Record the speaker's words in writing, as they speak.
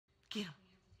Get him.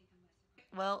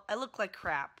 Well, I look like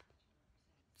crap.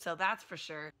 So that's for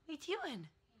sure. What are you doing?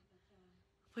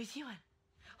 What are you doing?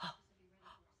 Oh.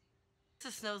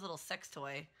 This is Snow's little sex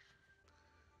toy.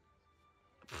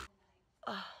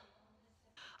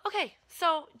 Okay,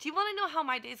 so do you want to know how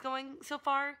my day's going so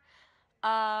far?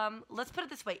 Let's put it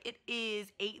this way. It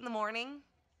is 8 in the morning.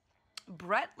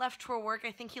 Brett left for work.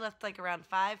 I think he left like around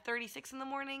 5:36 in the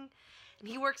morning. And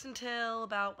he works until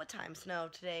about, what time, Snow,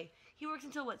 today? He works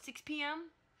until, what, 6 p.m.?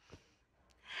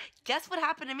 Guess what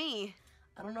happened to me?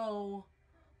 I don't know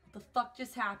what the fuck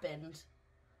just happened,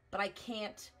 but I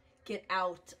can't get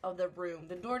out of the room.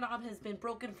 The doorknob has been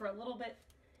broken for a little bit,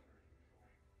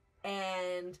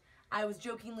 and I was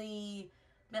jokingly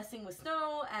messing with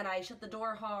Snow, and I shut the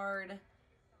door hard,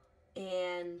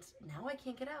 and now I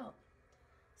can't get out.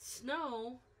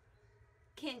 Snow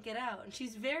can't get out, and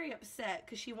she's very upset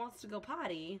because she wants to go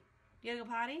potty. You gotta go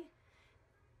potty?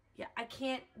 Yeah,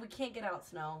 we can't get out,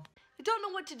 Snow. I don't know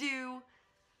what to do.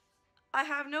 I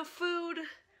have no food.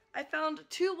 I found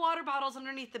 2 water bottles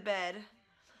underneath the bed.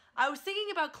 I was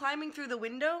thinking about climbing through the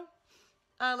window,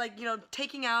 like, you know,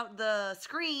 taking out the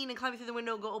screen and climbing through the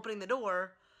window and go opening the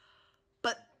door,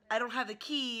 but I don't have the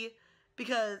key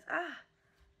because,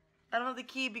 I don't have the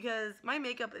key because my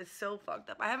makeup is so fucked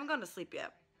up. I haven't gone to sleep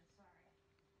yet.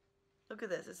 Look at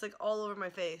this. It's like all over my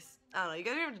face. I don't know. You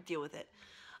guys are going to have to deal with it.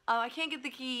 I can't get the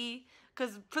key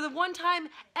because for the one time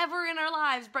ever in our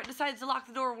lives, Brett decides to lock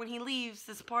the door when he leaves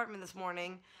this apartment this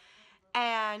morning.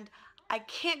 And I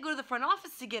can't go to the front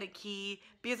office to get a key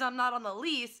because I'm not on the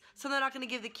lease, so they're not going to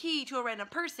give the key to a random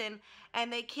person,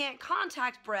 and they can't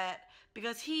contact Brett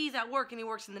because he's at work and he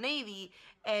works in the Navy,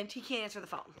 and he can't answer the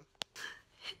phone.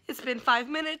 It's been 5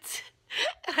 minutes,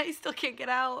 and I still can't get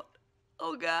out.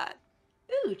 Oh, God.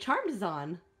 Ooh, Charmed is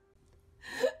on.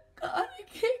 God, I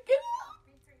can't get out.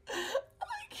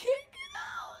 I can't get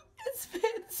out. It's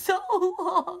been so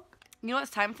long. You know what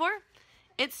it's time for?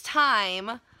 It's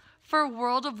time for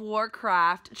World of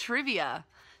Warcraft trivia.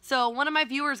 So one of my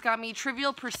viewers got me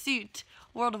Trivial Pursuit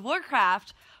World of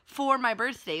Warcraft for my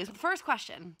birthday. So the first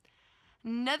question.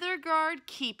 Netherguard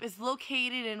Keep is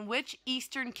located in which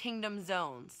Eastern Kingdom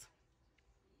zones?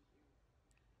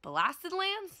 Blasted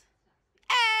Lands?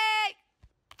 Hey!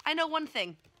 I know one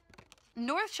thing.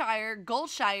 Northshire,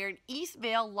 Goldshire, and East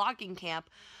Vale Logging Camp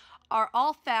are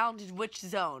all found in which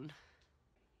zone?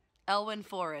 Elwyn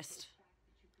Forest.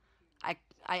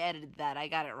 I edited that. I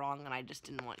got it wrong, and I just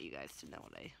didn't want you guys to know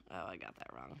what I got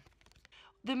that wrong.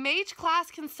 The mage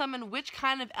class can summon which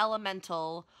kind of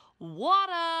elemental?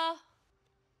 Water.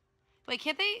 Wait,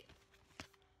 can't they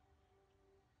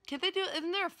do,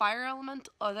 isn't there a fire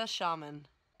elemental? Oh, that's shaman.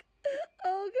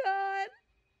 Oh, God.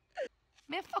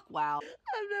 Man, fuck WoW.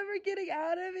 I'm never getting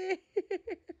out of it.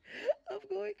 I'm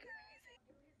going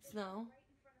crazy. Snow,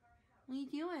 what are you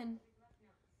doing?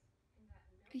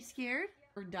 Are you scared?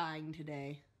 We're dying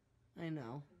today. I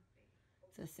know.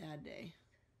 It's a sad day.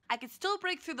 I could still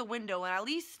break through the window and at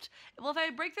least, well, if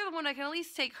I break through the window, I can at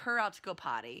least take her out to go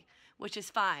potty, which is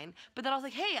fine. But then I was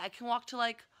like, hey, I can walk to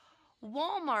like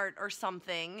Walmart or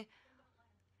something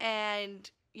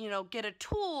and, you know, get a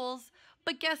tools.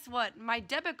 But guess what? My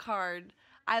debit card,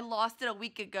 I lost it a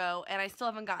week ago and I still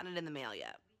haven't gotten it in the mail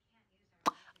yet.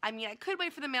 I mean, I could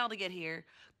wait for the mail to get here,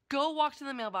 go walk to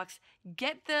the mailbox,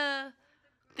 get the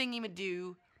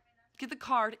thingy-ma-do, get the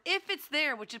card, if it's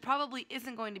there, which it probably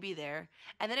isn't going to be there,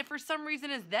 and then if for some reason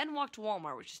is, then walk to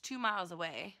Walmart, which is 2 miles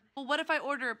away. Well, what if I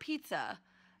order a pizza?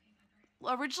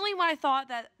 Well, originally when I thought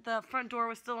that the front door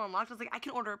was still unlocked, I was like, I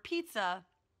can order a pizza,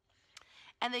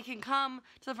 and they can come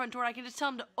to the front door, I can just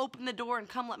tell them to open the door and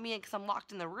come let me in because I'm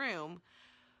locked in the room.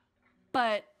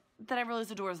 But then I realized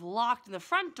the door is locked in the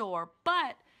front door,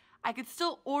 but I could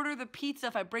still order the pizza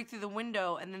if I break through the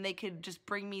window, and then they could just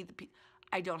bring me the pizza.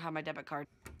 I don't have my debit card.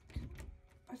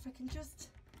 If I can just,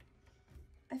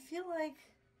 I feel like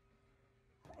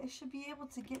I should be able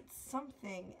to get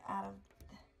something out of,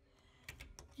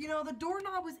 you know, the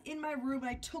doorknob was in my room and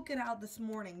I took it out this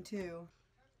morning too.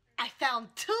 I found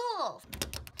tools!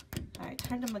 Alright,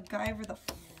 time to MacGyver the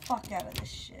fuck out of this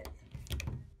shit.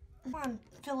 Come on,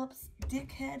 Phillips,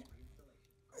 dickhead.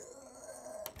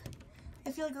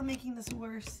 I feel like I'm making this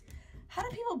worse. How do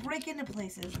people break into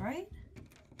places, right?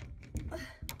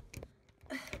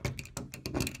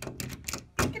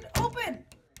 Get open!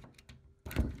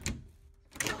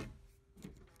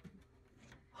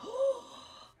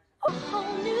 A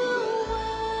whole new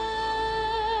world,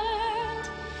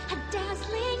 a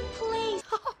dazzling place.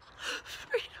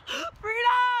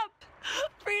 Freedom!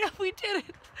 Freedom, we did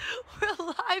it! We're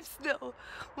alive, Snow.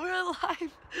 We're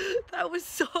alive. That was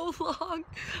so long.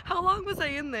 How long was I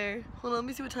in there? Hold on, let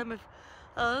me see what time I've...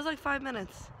 Oh, that was like 5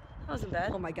 minutes. That wasn't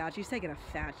bad. Oh my god, she's taking a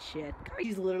fat shit.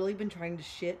 She's literally been trying to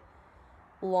shit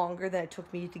longer than it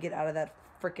took me to get out of that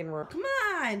freaking room. Come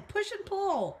on, push and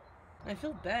pull. I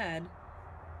feel bad.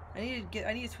 I need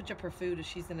to switch up her food if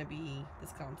she's gonna be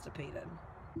this constipated.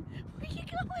 Where you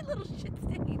going, little shit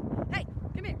stain? Hey,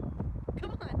 come here.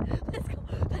 Come on, let's go.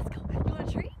 Let's go. You want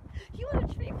a treat? You want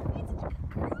a treat for me? Such a good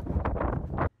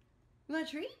girl. You want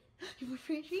a treat? You want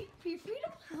a treat for your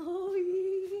freedom? Oh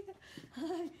yeah.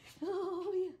 Hi.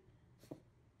 Oh yeah.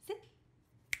 Sit.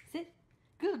 Sit.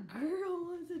 Good girl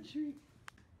wants a treat.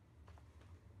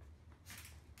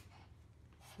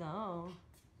 Snow.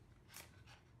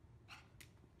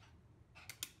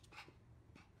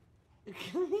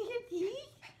 Come here, Dee.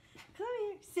 Come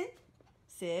here. Sit.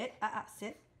 Sit.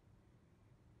 Sit.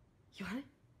 You want it?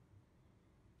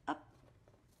 Up.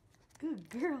 Good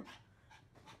girl.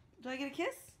 Do I get a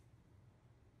kiss?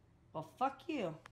 Well, fuck you.